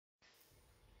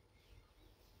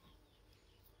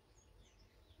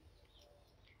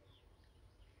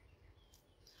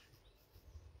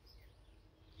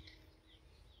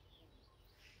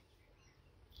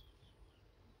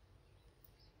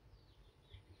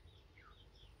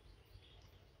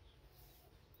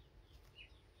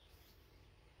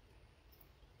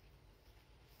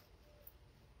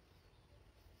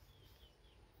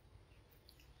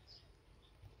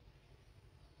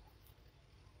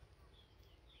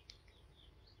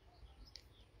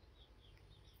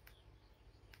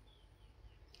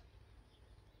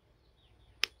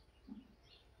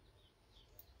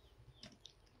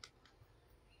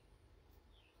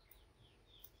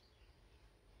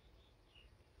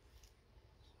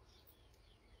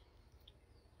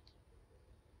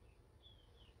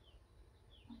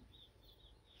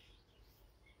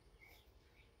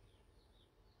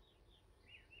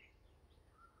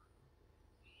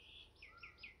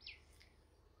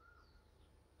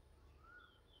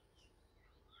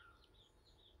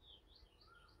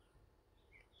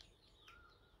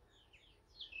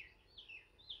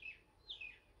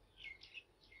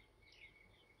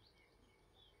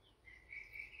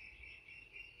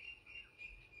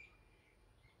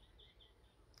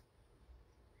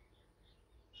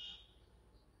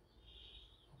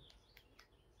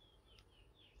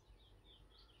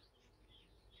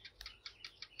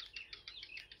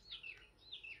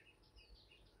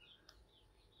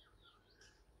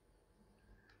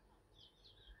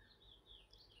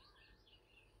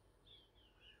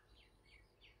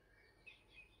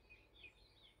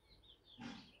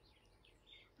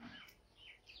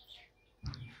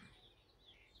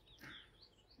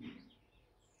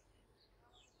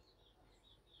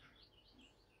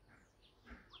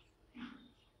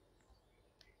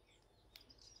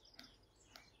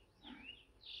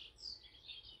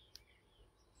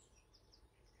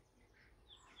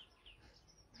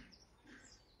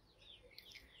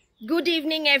Good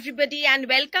evening, everybody, and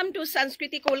welcome to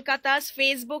Sanskriti Kolkata's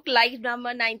Facebook Live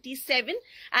number 97.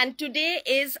 And today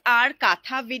is our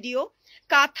Katha video.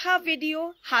 Katha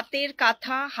video, hater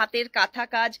katha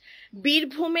kaj.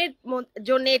 Birbhumer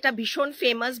jonne eta bhishon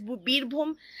famous.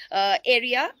 Birbhum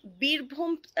area.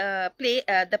 Birbhum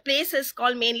the place is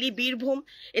called mainly Birbhum.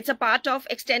 It's a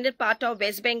extended part of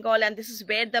West Bengal, and this is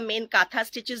where the main Katha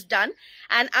stitch is done.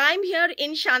 And I'm here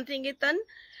in Shantiniketan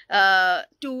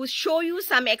to show you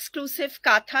some exclusive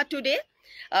Katha today.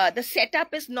 The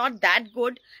setup is not that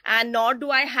good, and nor do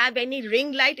I have any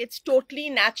ring light. It's totally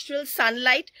natural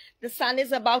sunlight. The sun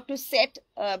is about to set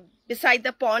beside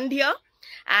the pond here,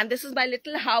 and this is my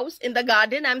little house in the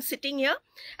garden. I'm sitting here,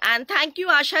 and thank you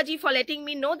Asha ji for letting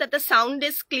me know that the sound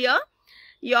is clear.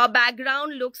 Your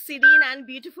background looks serene and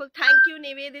beautiful. Thank you,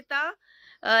 Nivedita.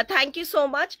 Thank you so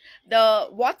much. The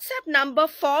WhatsApp number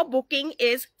for booking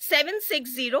is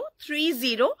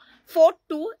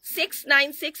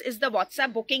 76030426696 is the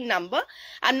WhatsApp booking number.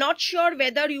 I'm not sure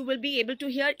whether you will be able to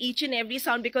hear each and every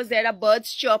sound because there are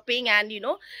birds chirping, and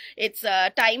it's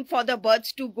time for the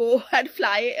birds to go and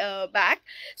fly back.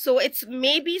 So it's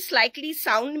maybe slightly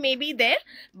sound may be there,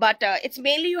 but it's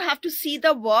mainly you have to see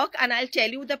the work, and I'll tell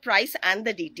you the price and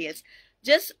the details.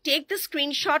 Just take the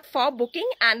screenshot for booking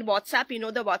and WhatsApp.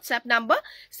 The WhatsApp number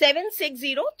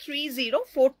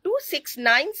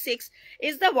 76030426696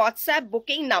 is the WhatsApp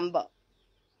booking number.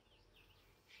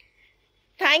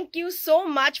 Thank you so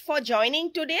much for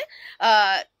joining today.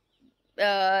 So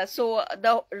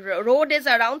the road is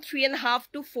around 3.5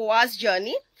 to 4 hours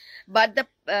journey, but the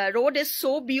road is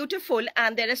so beautiful,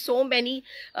 and there are so many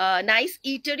nice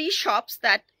eatery shops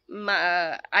that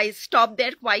I stopped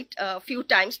there quite a few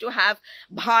times to have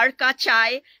bhar ka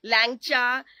chai,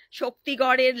 langcha,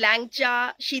 Shaktigarer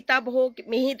langcha, Sitabhog,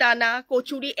 Mihidana,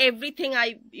 Kochuri, everything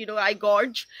I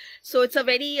gorge. So it's a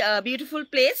very beautiful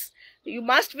place. You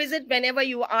must visit whenever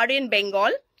you are in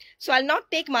Bengal. So I'll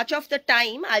not take much of the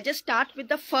time. I'll just start with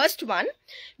the first one,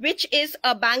 which is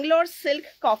a Bangalore silk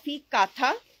coffee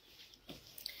katha.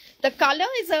 The color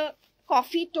is a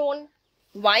coffee tone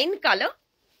wine color.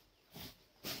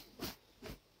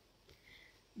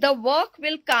 The work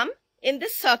will come in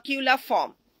this circular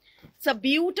form. It's a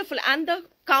beautiful, and the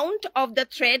count of the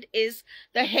thread is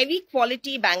the heavy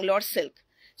quality Bangalore silk.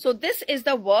 So this is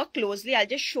the work closely. I'll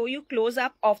just show you close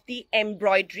up of the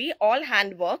embroidery, all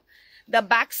handwork. The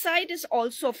back side is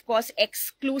also, of course,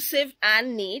 exclusive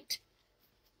and neat.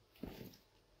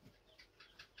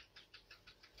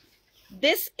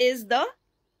 This is the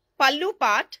pallu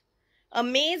part,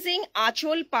 amazing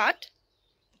achol part.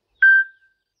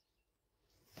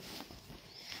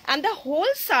 And the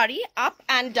whole sari up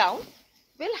and down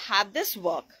will have this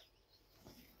work.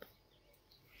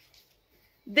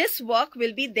 This work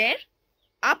will be there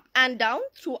up and down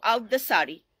throughout the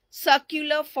sari.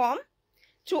 Circular form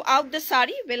throughout the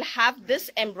sari will have this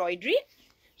embroidery.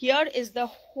 Here is the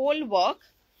whole work,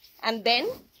 and then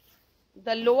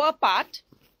the lower part.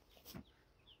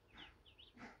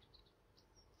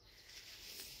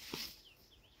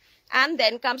 And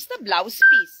then comes the blouse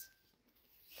piece.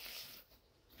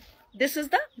 This is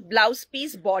the blouse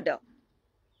piece border.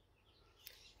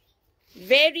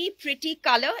 Very pretty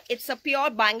color. It's a pure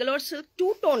Bangalore silk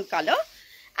two-tone color.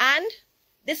 And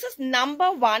this is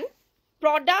number one,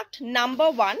 product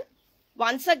number one.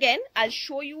 Once again, I'll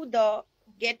show you the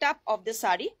get-up of the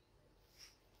sari.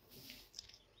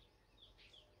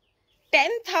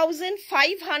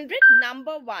 10,500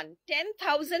 number one.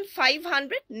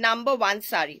 10,500 number one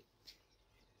sari.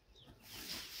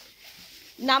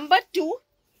 Number two.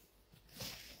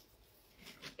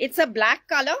 It's a black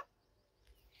color.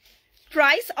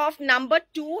 Price of number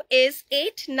 2 is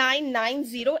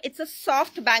 8990. It's a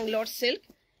soft Bangalore silk.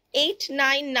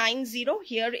 8990.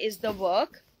 Here is the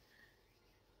work.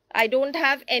 I don't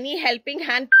have any helping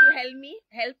hand to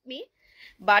help me.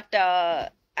 But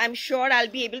I'm sure I'll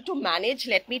be able to manage.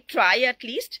 Let me try at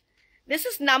least. This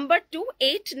is number 2.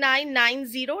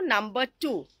 8990 number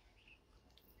 2.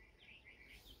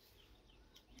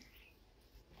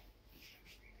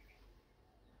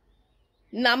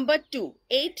 Number 2,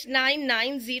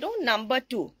 8990 number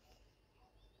 2.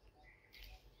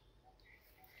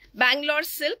 Bangalore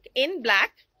silk in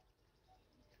black.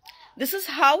 This is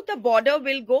how the border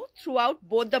will go throughout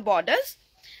both the borders,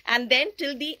 and then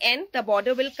till the end the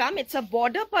border will come. It's a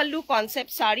border pallu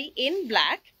concept sari in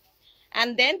black,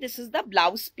 and then this is the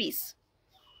blouse piece.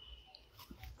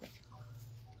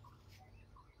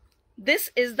 This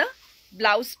is the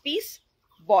blouse piece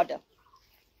border.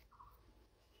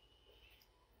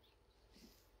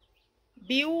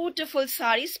 Beautiful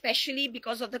sari, especially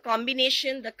because of the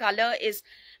combination. The color is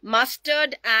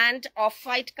mustard and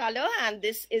off-white color, and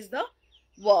this is the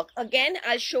work. Again,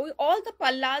 I'll show you all the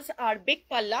pallas are big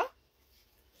palla.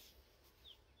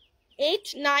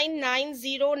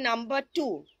 8990 number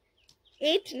 2.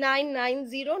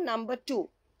 8990 number 2.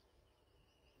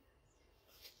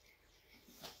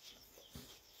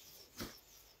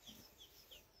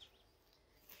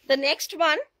 The next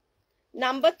one,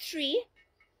 number 3.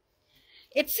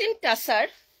 It's in tussar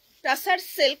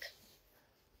silk,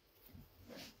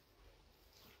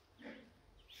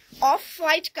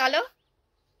 off-white color,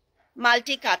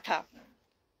 multi-katha.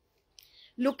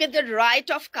 Look at the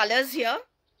right of colors here.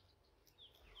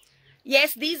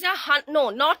 Yes, these are, no,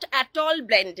 not at all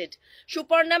blended.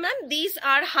 Shuparna ma'am, these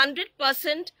are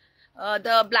 100%,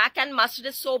 the black and mustard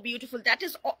is so beautiful. That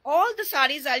is all the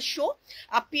saris I'll show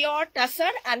are pure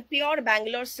tussar and pure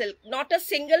Bangalore silk. Not a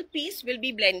single piece will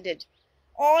be blended.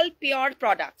 All pure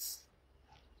products.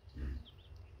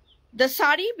 The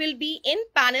sari will be in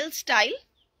panel style.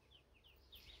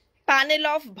 Panel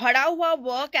of bhada hua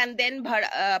work and then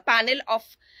panel of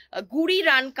guri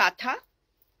ran katha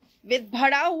with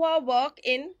bhada hua work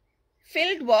in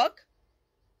filled work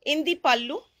in the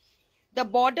pallu. The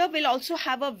border will also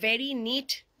have a very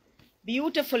neat,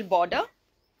 beautiful border.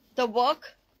 The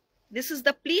work, this is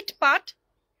the pleat part,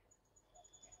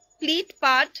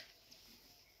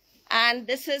 and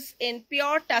this is in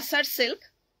pure tussar silk.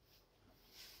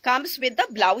 Comes with the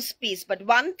blouse piece. But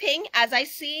one thing, as I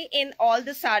say in all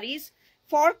the saris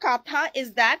for katha,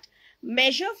 is that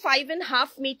measure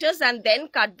 5.5 meters and then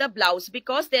cut the blouse,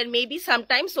 because there may be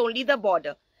sometimes only the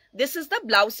border. This is the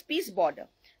blouse piece border.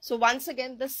 So once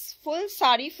again, this full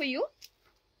sari for you.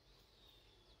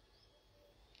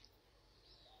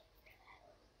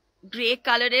 Grey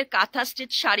color katha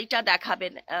stitch শাড়িটা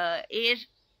দেখাবেন এর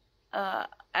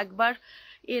একবার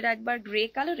grey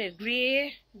কালারের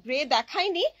grey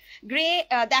দেখাইনি, grey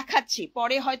দেখাচ্ছি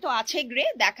পরে, হয়তো আছে গ্রে,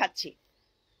 দেখাচ্ছি।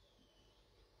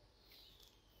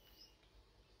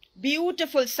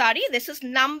 Beautiful sari. This is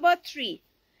number 3.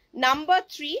 Number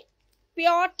 3,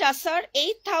 pure tussar,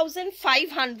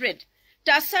 8,500.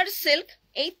 Tussar silk,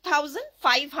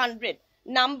 8,500.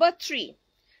 Number 3.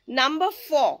 Number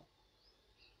 4.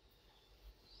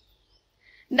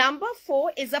 Number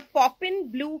 4 is a poppin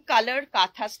blue color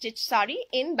katha stitch sari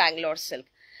in Bangalore silk.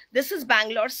 This is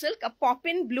Bangalore silk, a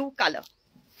poppin blue color.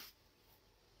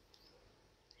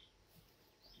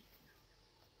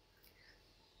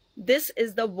 This is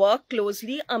the work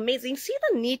closely. Amazing. See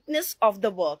the neatness of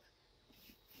the work.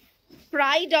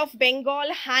 Pride of Bengal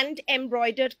hand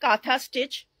embroidered katha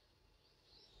stitch.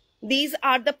 These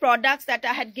are the products that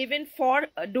I had given for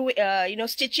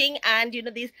stitching, and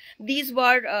these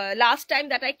were last time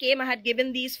that I came, I had given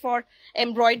these for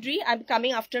embroidery. I'm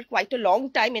coming after quite a long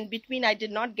time. In between I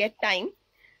did not get time,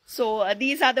 so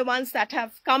these are the ones that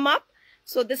have come up.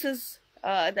 So this is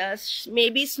the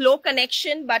maybe slow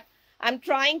connection, but I'm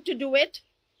trying to do it.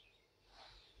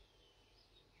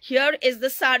 Here is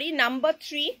the sari, number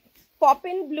 3,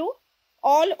 poppin blue.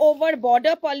 All over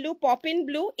border pallu, poppin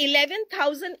blue,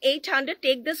 11,800.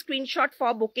 Take the screenshot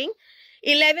for booking.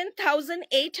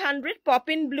 11,800,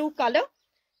 poppin blue color.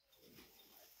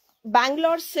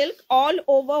 Bangalore silk, all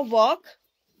over work,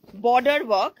 border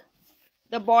work.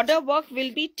 The border work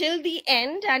will be till the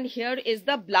end, and here is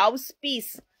the blouse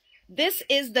piece. This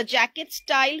is the jacket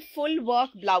style full work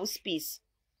blouse piece.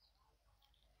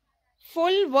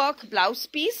 Full work blouse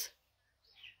piece.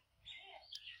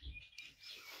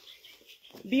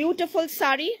 Beautiful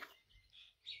sari.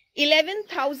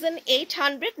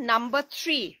 11,800, number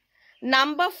 3.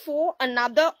 Number 4,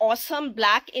 another awesome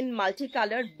black in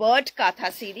multicolored bird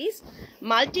katha series.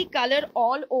 Multicolor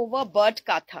all over bird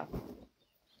katha.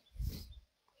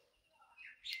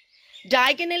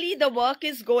 Diagonally the work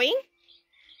is going.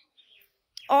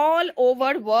 All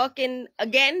over work in,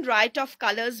 again, right of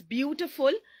colors,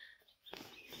 beautiful.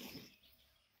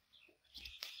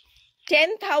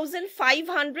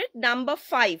 10,500, number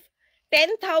 5.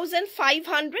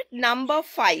 10,500, number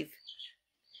 5.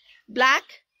 Black.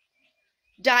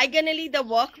 Diagonally the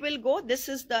work will go. This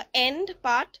is the end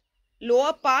part,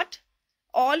 lower part,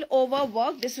 all over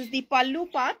work. This is the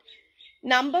pallu part.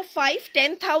 Number 5,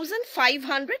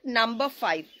 10,500, number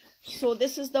 5. So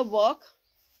this is the work.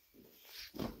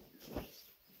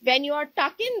 When you are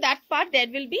tucking that part, there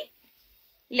will be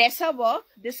lesser work.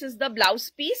 This is the blouse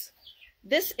piece.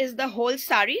 This is the whole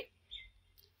sari.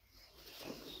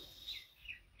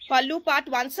 Pallu part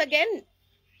once again,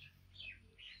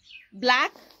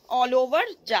 black all over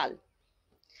jal.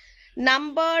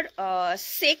 Number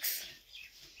 6,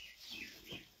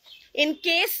 In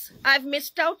case I've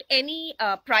missed out any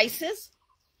prices,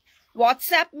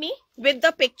 WhatsApp me with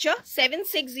the picture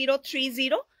 76030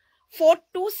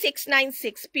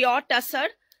 42696. Pure Tussar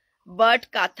bird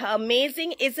Kantha.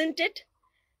 Amazing, isn't it?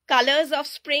 Colors of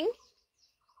spring,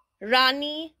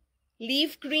 Rani,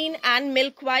 leaf green and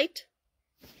milk white.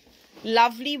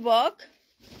 Lovely work.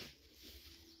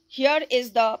 Here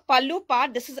is the pallu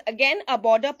part. This is again a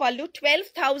border pallu.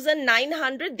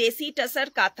 12,900 Desi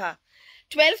Tussar Kantha.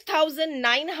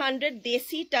 12,900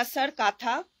 Desi Tussar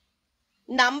Kantha.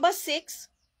 Number 6.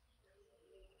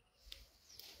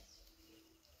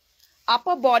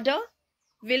 Upper border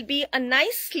will be a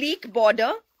nice sleek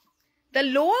border. The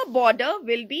lower border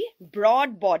will be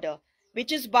broad border,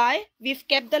 which is why we've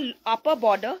kept the upper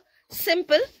border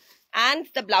simple, and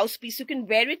the blouse piece, you can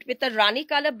wear it with a Rani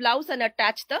color blouse and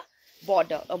attach the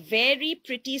border. A very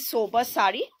pretty sober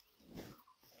sari.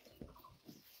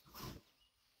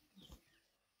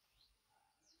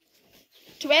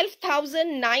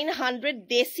 $12,900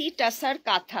 Desi Tussar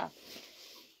Kantha.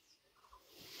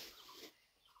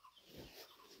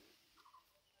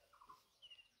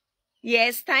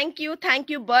 Yes, thank you,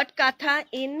 bird Kantha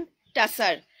in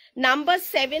Tussar. Number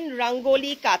 7,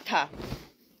 Rangoli Kantha.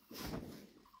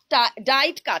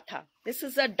 Dyed Kantha. This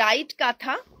is a dyed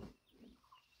Kantha.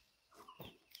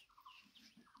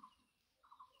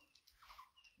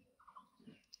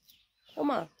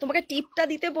 ওমা, তোমাকে টিপটা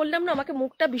দিতে বললাম না, আমাকে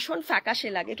মুখটা ভীষণ ফ্যাকাশে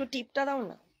লাগে, একটু টিপটা দাও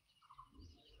না।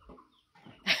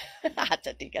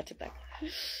 আচ্ছা ঠিক আছে তাই।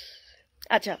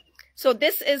 আচ্ছা, so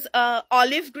this is a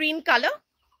olive green color.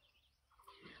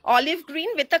 Olive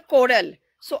green with a coral.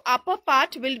 So upper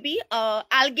part will be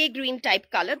algae green type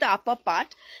color, the upper part.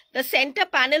 The center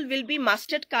panel will be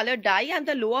mustard color dye and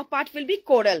the lower part will be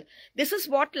coral. This is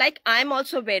what like I'm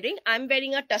also wearing. I'm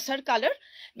wearing a tussar color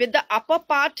with the upper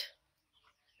part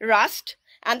rust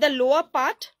and the lower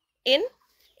part in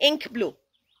ink blue.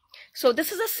 So this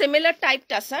is a similar type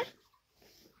tussar.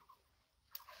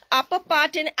 Upper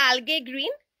part in algae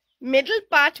green, middle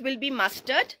part will be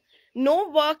mustard. No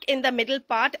work in the middle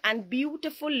part and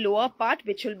beautiful lower part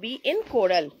which will be in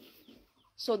coral.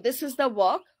 So this is the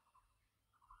work.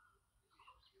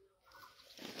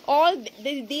 All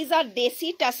these are Desi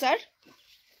Tussar.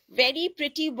 Very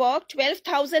pretty work.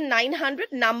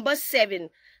 12,900 number 7.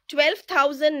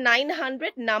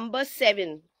 12,900 number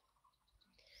 7.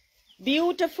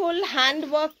 Beautiful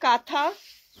handwork Kantha.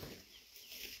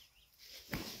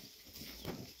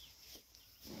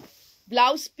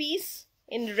 Blouse piece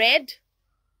in red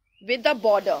with the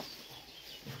border.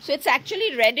 So it's actually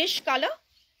reddish color.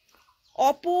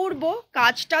 Apurbo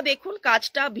kajta dekhun,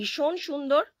 kajta bhishon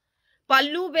sundor.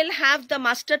 Pallu will have the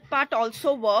mustard part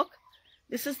also work.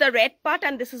 This is the red part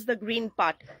and this is the green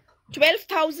part.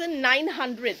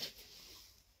 12,900.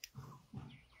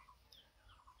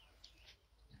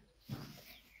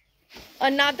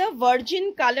 Another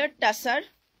virgin color tussar.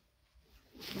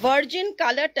 Virgin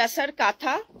color tussar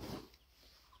Kantha.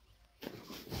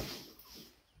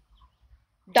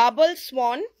 Double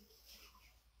swan.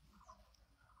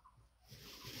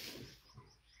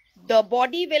 The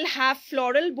body will have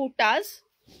floral buttas.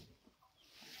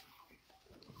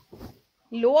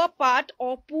 Lower part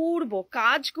অপূর্ব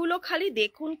কাজগুলো খালি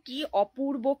দেখুন কি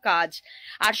অপূর্ব কাজ,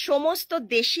 আর সমস্ত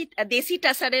দেশি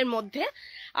টাসারের মধ্যে।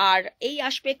 আর এই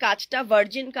আসবে কাজটা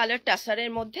ভার্জিন কালার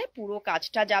টাসারের মধ্যে, পুরো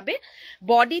কাজটা যাবে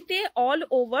बॉडी ते ऑल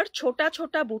ओवर, छोटा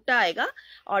छोटा बूटा आएगा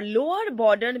और लोअर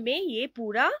बॉर्डर में ये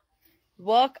पूरा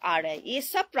वर्क आ रहा है। ये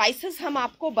सब प्राइसेस हम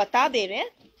आपको बता दे रहे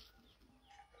हैं।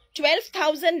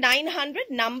 12,900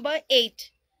 number 8,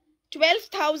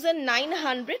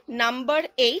 12,900 number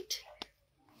 8।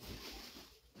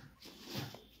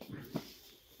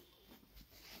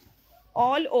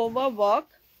 all over work,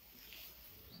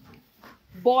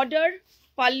 border,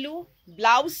 pallu,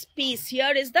 blouse piece.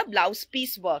 Here is the blouse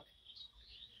piece work.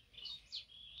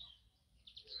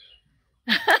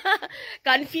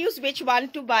 Confused which one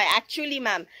to buy. Actually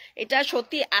ma'am, এটা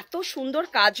সত্যি এত সুন্দর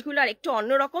কাজগুলো আর একটু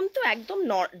অন্যরকম, তো একদম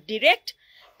ডিরেক্ট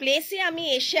প্লেসে আমি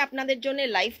এসে আপনাদের জন্য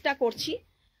লাইভটা করছি।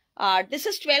 আর this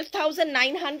is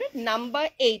 12,900 number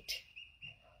 8,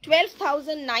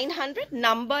 12,900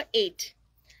 number 8।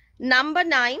 Number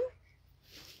 9,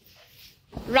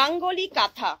 Rangoli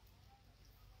Kantha.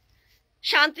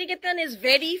 Shantiniketan is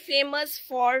very famous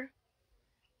for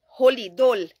Holi,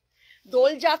 Dol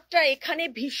যাত্রা এখানে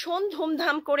ভীষণ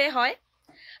ধুমধাম করে হয়,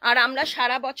 আর আমরা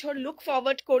সারা বছর লুক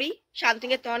ফরওয়ার্ড করি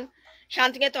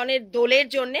শান্তিনিকেতনের দোলের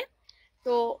জন্য।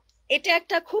 তো এটা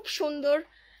একটা খুব সুন্দর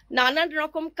নানান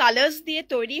রকম কালার্স দিয়ে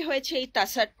তৈরি হয়েছে এই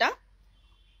তাসারটা।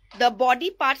 The body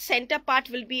part, center part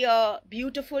will be a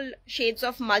beautiful shades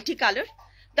of multicolor.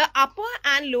 The upper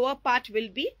and lower part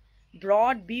will be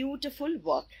broad, beautiful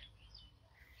work.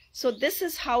 So this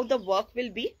is how the work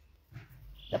will be,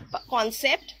 the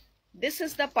concept. This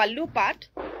is the pallu part.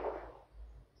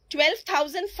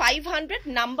 12,500,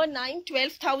 number 9,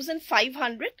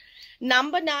 12,500.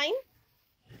 Number 9,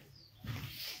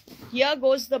 here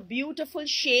goes the beautiful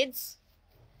shades,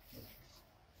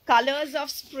 colors of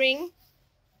spring.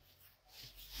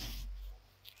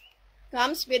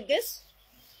 Comes with this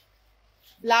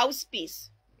blouse piece.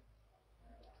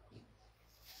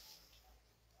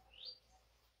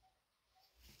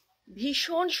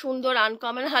 Bhishon Shundor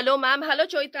uncommon. Hello ma'am. Hello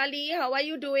Choitali. How are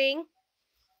you doing?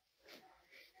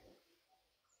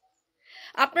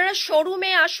 আপনারা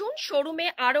শোরুমে আসুন, শোরুমে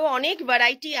আরো অনেক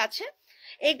variety আছে,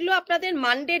 এগুলো আপনাদের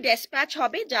Monday despatch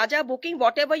হবে। যা যা booking,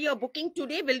 what ever you R booking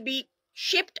today will be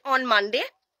শিপড on Monday.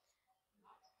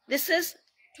 This is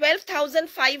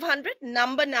 12,500,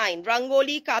 number 9,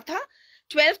 Rangoli Katha,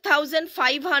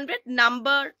 12,500,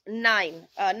 number 9,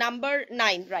 number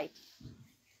 9, right.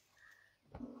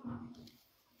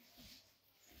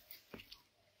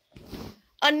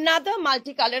 Another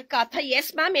multicolor Katha, yes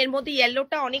ma'am, এর মধ্যে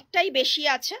ইয়েলোটা অনেকটাই বেশি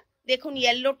আছে, দেখুন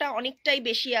ইয়েলোটা অনেকটাই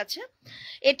বেশি আছে।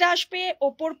 এটা আসবে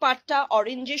ওপর পাটটা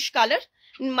অরেঞ্জিশ কালার,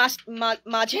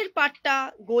 মাঝের পাটটা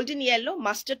গোল্ডেন ইয়েলো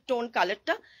মাস্টার্ড টোন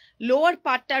কালারটা, লোয়ার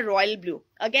পার্টটা royal blue.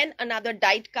 Again another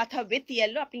dyed কাঁথা with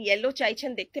yellow, আপনি ইয়েলো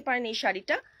চাইছেন দেখতে পারেন এই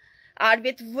শাড়িটা, আর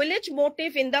with village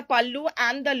motif in the pallu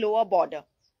and the lower border.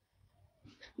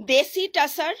 Desi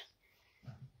tussar,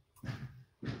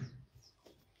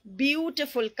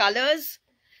 beautiful colors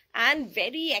and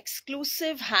very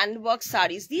exclusive handwork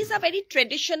sarees. These are very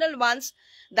traditional ones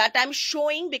that I'm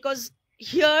showing because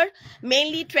here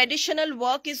mainly traditional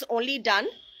work is only done.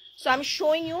 So I'm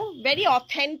showing you very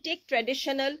authentic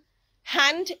traditional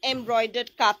hand embroidered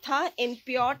katha in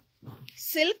pure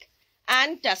silk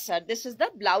and tussar. This is the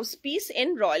blouse piece in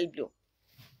royal blue.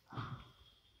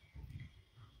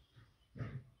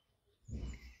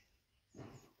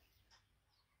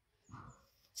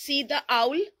 See the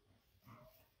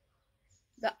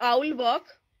owl work,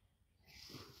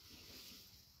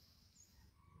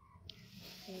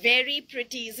 very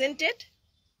pretty, isn't it?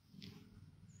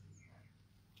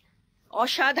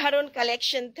 অসাধারণ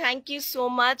collection, thank you so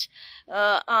much.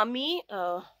 আমি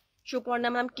Suparna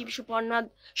ma'am, কি সুপর্ণা,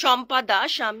 শম্পা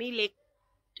দাস, আমি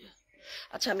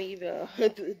আচ্ছা আমি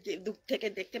দূর থেকে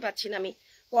দেখতে পাচ্ছি না, আমি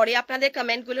পরে আপনাদের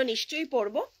কমেন্টগুলো নিশ্চয়ই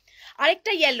পড়বো।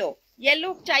 আরেকটা ইয়েলো, ইয়েলো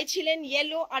চাইছিলেন,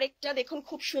 ইয়েলো আরেকটা দেখুন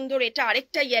খুব সুন্দর, এটা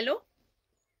আরেকটা yellow.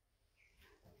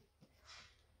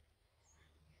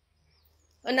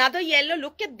 Another yellow,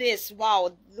 look at this, wow,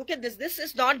 look at this, this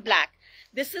is not black.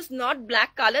 This is not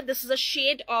black color. This is a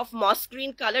shade of moss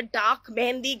green color, dark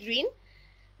mehendi green.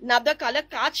 Another color,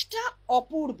 kachta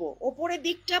opurbo. Opore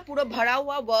dikta puro bhara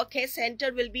hua work hai. Center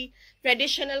will be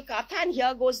traditional katha, and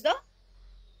here goes the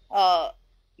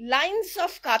lines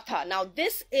of katha. Now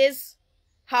this is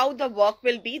how the work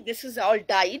will be. This is all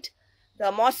dyed. The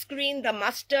moss green, the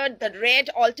mustard, the red,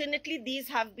 alternately these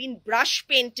have been brush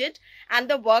painted and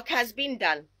the work has been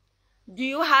done. Do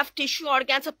you have tissue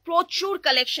organza? Prochur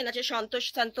collection ache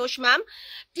Santosh ma'am.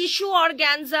 Tissue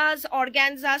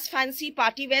organzas, fancy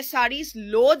party wear sarees,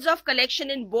 loads of collection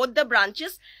in both the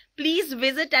branches. Please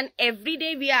visit, and every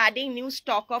day we are adding new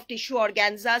stock of tissue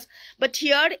organzas. But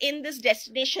here in this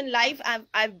destination live,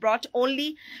 I've brought only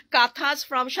kathas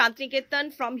from Shantiniketan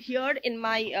from here in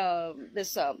my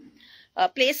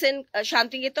place in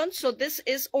Shantiniketan. So this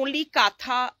is only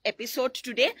Katha episode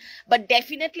today, but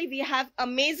definitely we have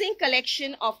amazing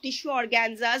collection of tissue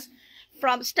organzas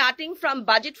from starting from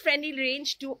budget friendly range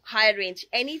to higher range.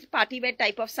 Any party wear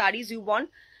type of sarees you want,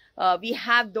 we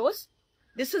have those.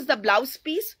 This is the blouse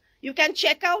piece. You can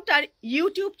check out our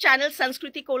YouTube channel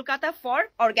Sanskriti Kolkata for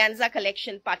organza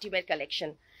collection, party wear collection.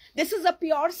 This is a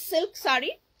pure silk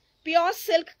saree, pure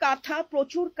silk Katha,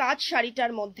 prochur কাজ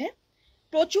শাড়িটার মধ্যে,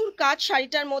 প্রচুর কাজ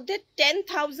শাড়িটার মধ্যে।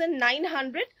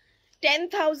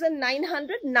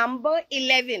 10,900, number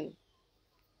 11,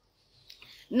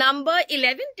 number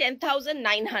 11,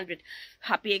 10,900।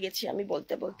 হাঁপিয়ে গেছি আমি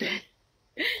বলতে বলতে।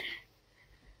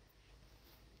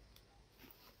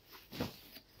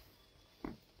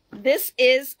 This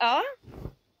is a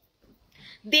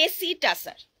desi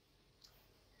tussar.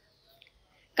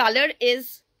 Color is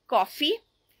coffee.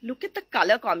 Look at the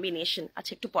color combination.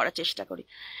 আচ্ছা একটু পড়ার চেষ্টা করি।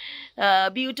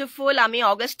 বিউটিফুল। আমি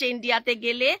অগস্টে ইন্ডিয়াতে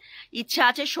গেলে ইচ্ছা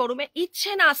আছে শোরুমে,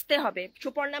 ইচ্ছে না আসতে হবে।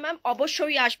 সুপর্ণা ম্যাম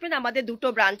অবশ্যই আসবেন, আমাদের দুটো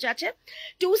ব্রাঞ্চ আছে,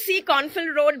 2C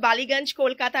Cornfield Road, Ballygunge,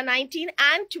 Kolkata 19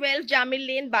 and 12 JAMIR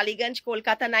Lane, Ballygunge,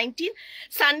 Kolkata 19.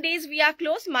 Sundays we are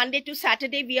closed. Monday to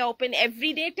Saturday we are open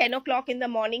every day, 10 o'clock in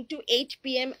the morning to 8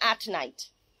 p.m. at night.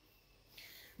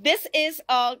 This is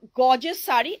a gorgeous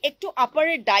saree. একটু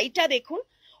আপারের ডাইটা দেখুন,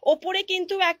 ওপরে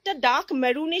কিন্তু একটা dark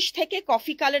maroonish থেকে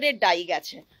coffee কালারের die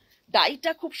গেছে।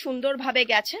 ডাইটা খুব সুন্দর ভাবে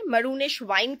গেছে, মেরুনিশ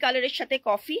ওয়াইন কালারের সাথে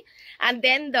coffee, and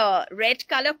then the red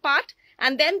color part,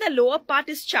 and then the lower part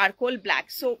is charcoal black.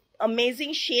 So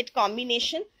amazing shade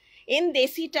combination in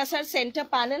Desi Tussar center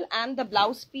panel, and the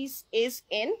blouse piece is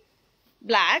in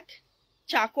black,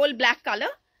 charcoal black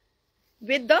color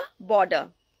with the border.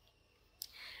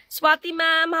 Swati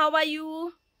ma'am, how are you?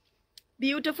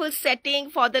 Beautiful setting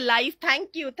for the live. Thank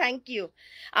you, thank you.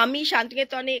 আমি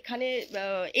শান্তিনিকেতনে এখানে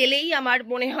এলেই আমার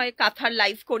মনে হয় কাঁথার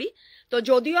live করি। তো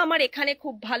যদিও আমার এখানে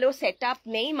খুব ভালো সেটআপ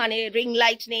নেই, মানে রিং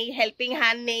লাইট নেই, হেল্পিং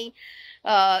হ্যান্ড নেই,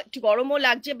 একটু গরমও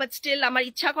লাগছে, বাট স্টিল আমার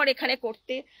ইচ্ছা করে এখানে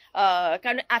করতে,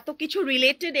 কারণ এত কিছু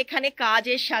রিলেটেড এখানে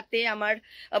কাজের সাথে আমার,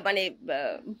 মানে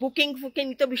বুকিং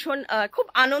তো ভীষণ খুব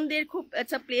আনন্দের, খুব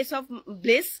it's a place of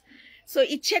bliss. So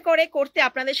ইচ্ছে করে করতে,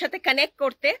 আপনাদের সাথে কানেক্ট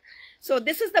করতে। So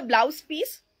this is the blouse piece.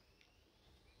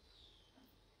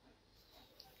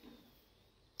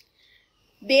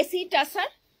 দেশি টাসার,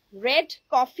 রেড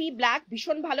কফি ব্ল্যাক,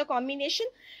 ভীষণ ভালো কম্বিনেশন।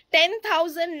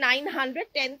 10,900,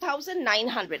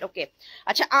 10,900। ওকে,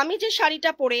 আচ্ছা আমি যে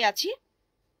শাড়িটা পরে আছি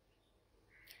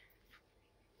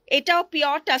এটাও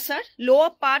pure tussar.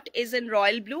 Lower part is in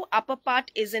royal blue, upper part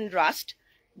is in rushed.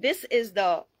 This is the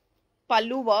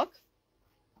pallu work.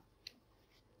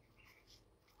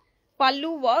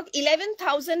 Pallu work,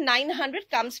 11,900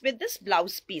 comes with this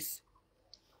blouse piece.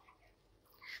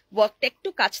 Work tek to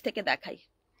kach theke dekhai.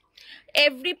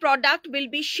 Every product will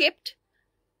be shipped,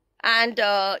 and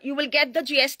you will get the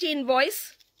GST invoice.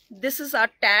 This is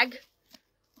our tag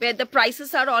where the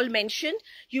prices are all mentioned.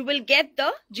 You will get the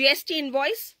GST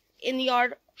invoice in your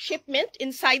shipment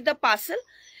inside the parcel.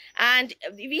 And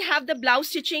we have the blouse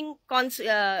stitching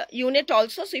unit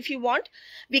also. So if you want,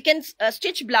 we can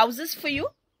stitch blouses for you.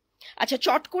 আচ্ছা,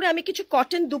 চট করে আমি কিছু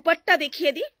cotton dupatta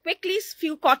দেখিয়ে দিই quickly.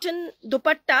 Few cotton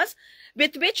দুপাট্টাস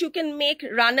with which you can make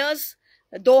runners,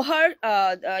 dohar,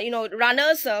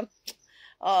 runners,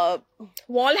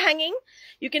 wall hanging.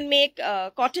 You can make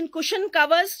cotton cushion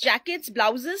covers, jackets,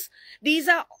 blouses. These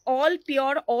are all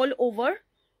pure all over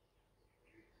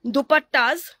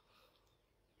dupattas.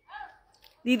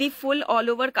 दीदी full all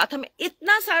over काथा में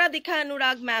इतना सारा दिखा है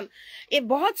अनुराग ma'am, ये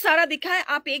बहुत सारा दिखा है।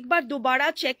 आप एक बार दोबारा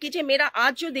चेक कीजिए, मेरा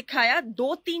आज जो दिखाया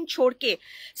 2-3 छोड़ के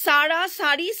सारा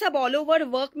साड़ी सब ऑल ओवर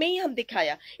वर्क में ही हम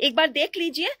दिखाया, एक बार देख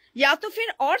लीजिए। या तो फिर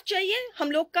और चाहिए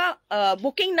हम लोग का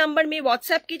बुकिंग नंबर में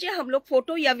व्हाट्सएप कीजिए, हम लोग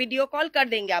फोटो या वीडियो कॉल कर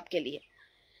देंगे आपके लिए।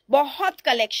 बहुत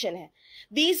कलेक्शन है।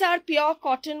 These are pure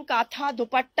cotton काथा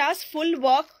दुपट्टास, full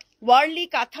work, Worli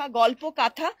काथा, गल्पो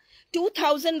काथा,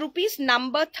 2,000 rupees,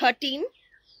 number 13।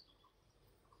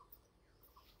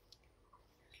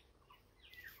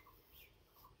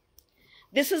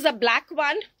 This is a black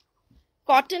one,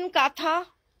 cotton katha,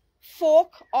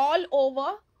 folk all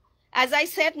over. As I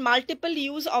said, multiple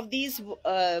use of these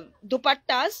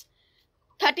dupattas.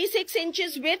 36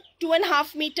 inches width,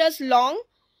 2.5 meters long.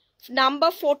 Number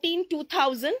 14,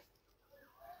 2,000.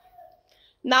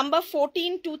 Number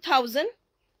 14, 2,000.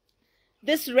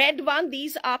 This red one,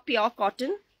 these are pure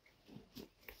cotton.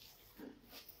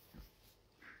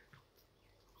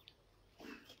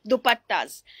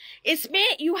 Dupattas. Isme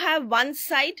you have one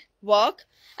side work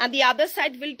and the other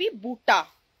side will be buta.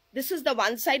 This is the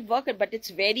one side work, but it's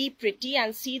very pretty,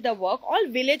 and see the work, all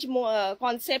village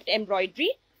concept embroidery,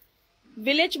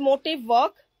 village motive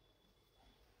work.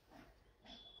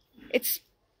 It's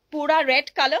pura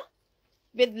red color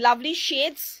with lovely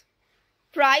shades.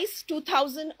 Price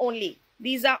 2,000 only.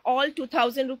 These are all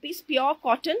 2,000 rupees, pure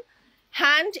cotton,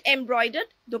 hand embroidered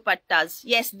dupattas.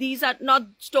 Yes, these are not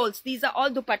stoles, these are all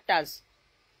dupattas.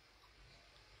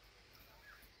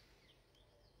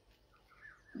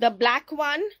 The black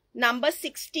one, number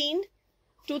 16,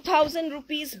 2,000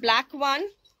 rupees, black one.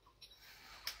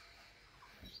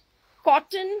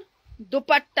 Cotton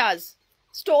dupattas.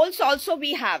 Stoles also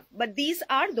we have, but these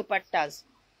are dupattas.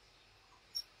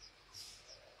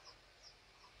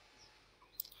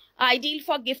 Ideal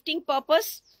for gifting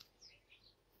purpose.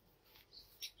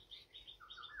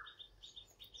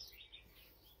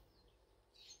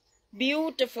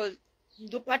 Beautiful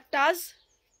dupattas.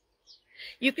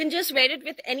 You can just wear it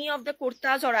with any of the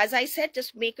kurtas, or as I said,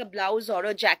 just make a blouse or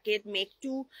a jacket, make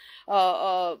 2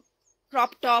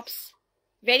 crop tops.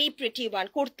 Very pretty one.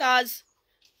 Kurtas,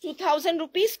 2,000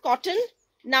 rupees, cotton,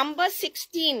 number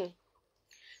 16.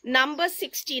 Number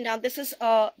 16. Now this is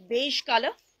a beige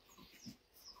color.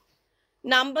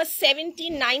 Number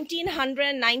 17,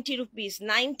 1,990 rupees.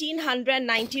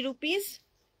 1,990 rupees.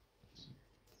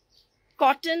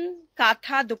 Cotton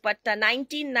katha dupatta,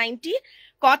 1990.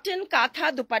 Cotton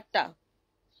katha dupatta.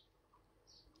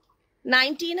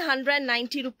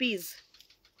 1990 rupees.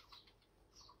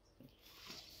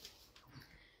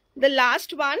 The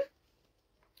last one.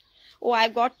 Oh,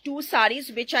 I've got two saris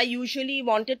which I usually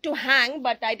wanted to hang,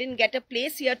 but I didn't get a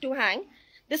place here to hang.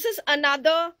 This is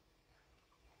another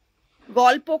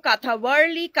Golpo Katha,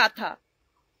 Worli Katha.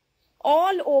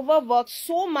 All over work,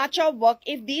 so much of work.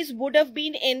 If these would have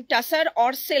been in tussar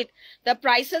or silk, the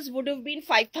prices would have been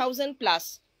 5,000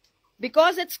 plus.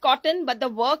 Because it's cotton, but the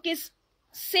work is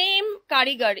same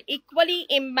karigar, equally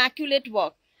immaculate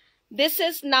work. This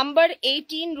is number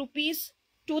 18 rupees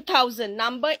 2,000.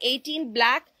 Number 18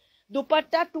 black,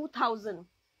 dupatta 2,000.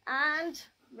 And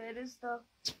where is the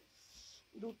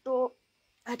duto?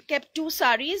 I had kept two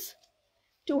saris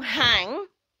to hang.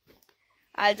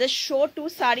 I'll just show two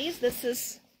saris. This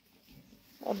is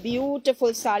a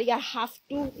beautiful sari. I have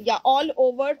to, yeah, all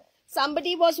over.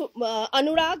 Somebody was,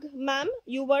 Anurag, ma'am,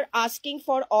 you were asking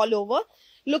for all over.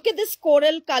 Look at this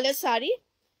coral color sari.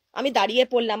 আমি দাঁড়িয়ে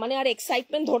পড়লাম, মানে আর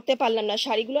excitement ধরতে পারলাম না।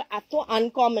 শাড়িগুলো এত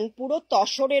uncommon, পুরো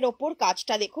তসরের ওপর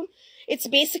কাজটা দেখুন। It's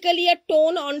basically a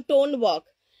tone on tone work.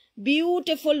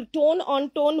 Beautiful tone on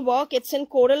tone work. It's in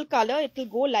coral color. It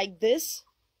will go like this.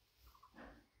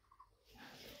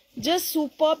 Just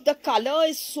superb. The color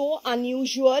is so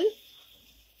unusual.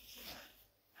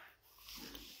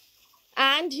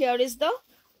 And here is the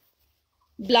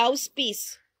blouse piece.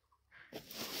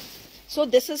 So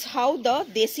this is how the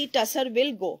desi tussar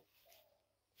will go.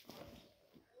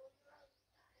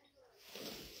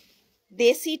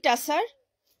 Desi tussar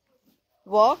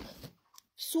work,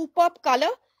 superb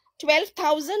color,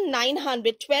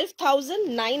 12,900,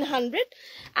 12,900.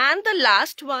 And the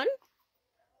last one,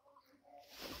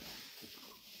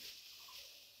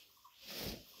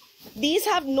 these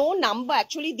have no number.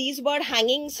 Actually, these were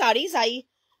hanging saris. I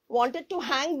wanted to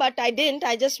hang, but I didn't.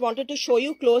 I just wanted to show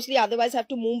you closely. Otherwise, I have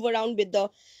to move around with the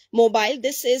mobile.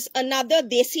 This is another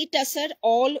desi tussar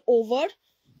all over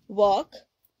work.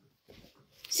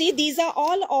 See, these are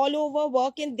all over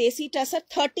work in desi tussar.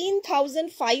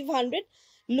 13,500.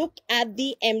 Look at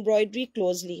the embroidery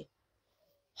closely.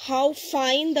 How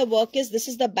fine the work is. This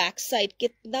is the back side.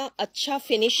 Kitna acha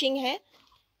finishing hai.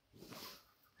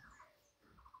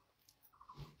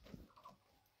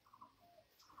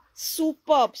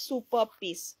 Superb, superb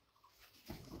piece.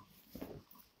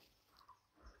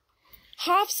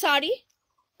 Half sari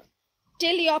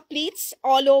till your pleats,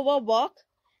 all over work.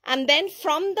 And then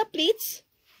from the pleats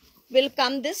will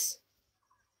come this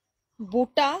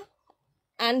buta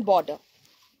and border.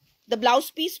 The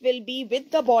blouse piece will be with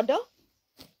the border.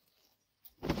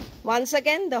 Once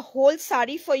again, the whole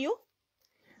sari for you.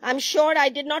 I'm sure I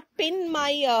did not pin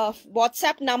my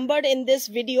WhatsApp number in this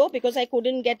video because I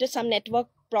couldn't get some network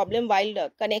problem while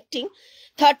connecting.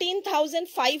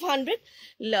 13,500.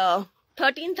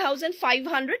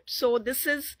 13,500. So this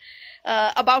is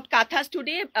about kathas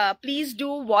today. Please do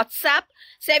WhatsApp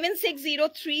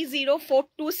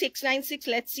 7603042696.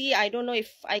 Let's see. I don't know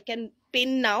if I can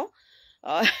pin now.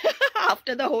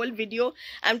 After the whole video,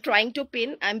 I'm trying to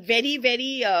pin. I'm very,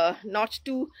 very not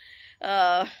too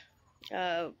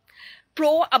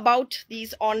pro about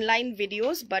these online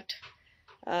videos, but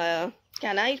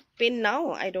can I pin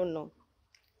now? I don't know.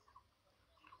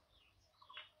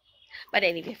 But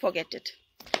anyway, forget it.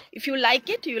 If you like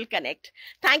it, you will connect.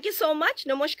 Thank you so much.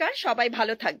 Namaskar. Shobai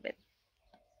bhalo thakben.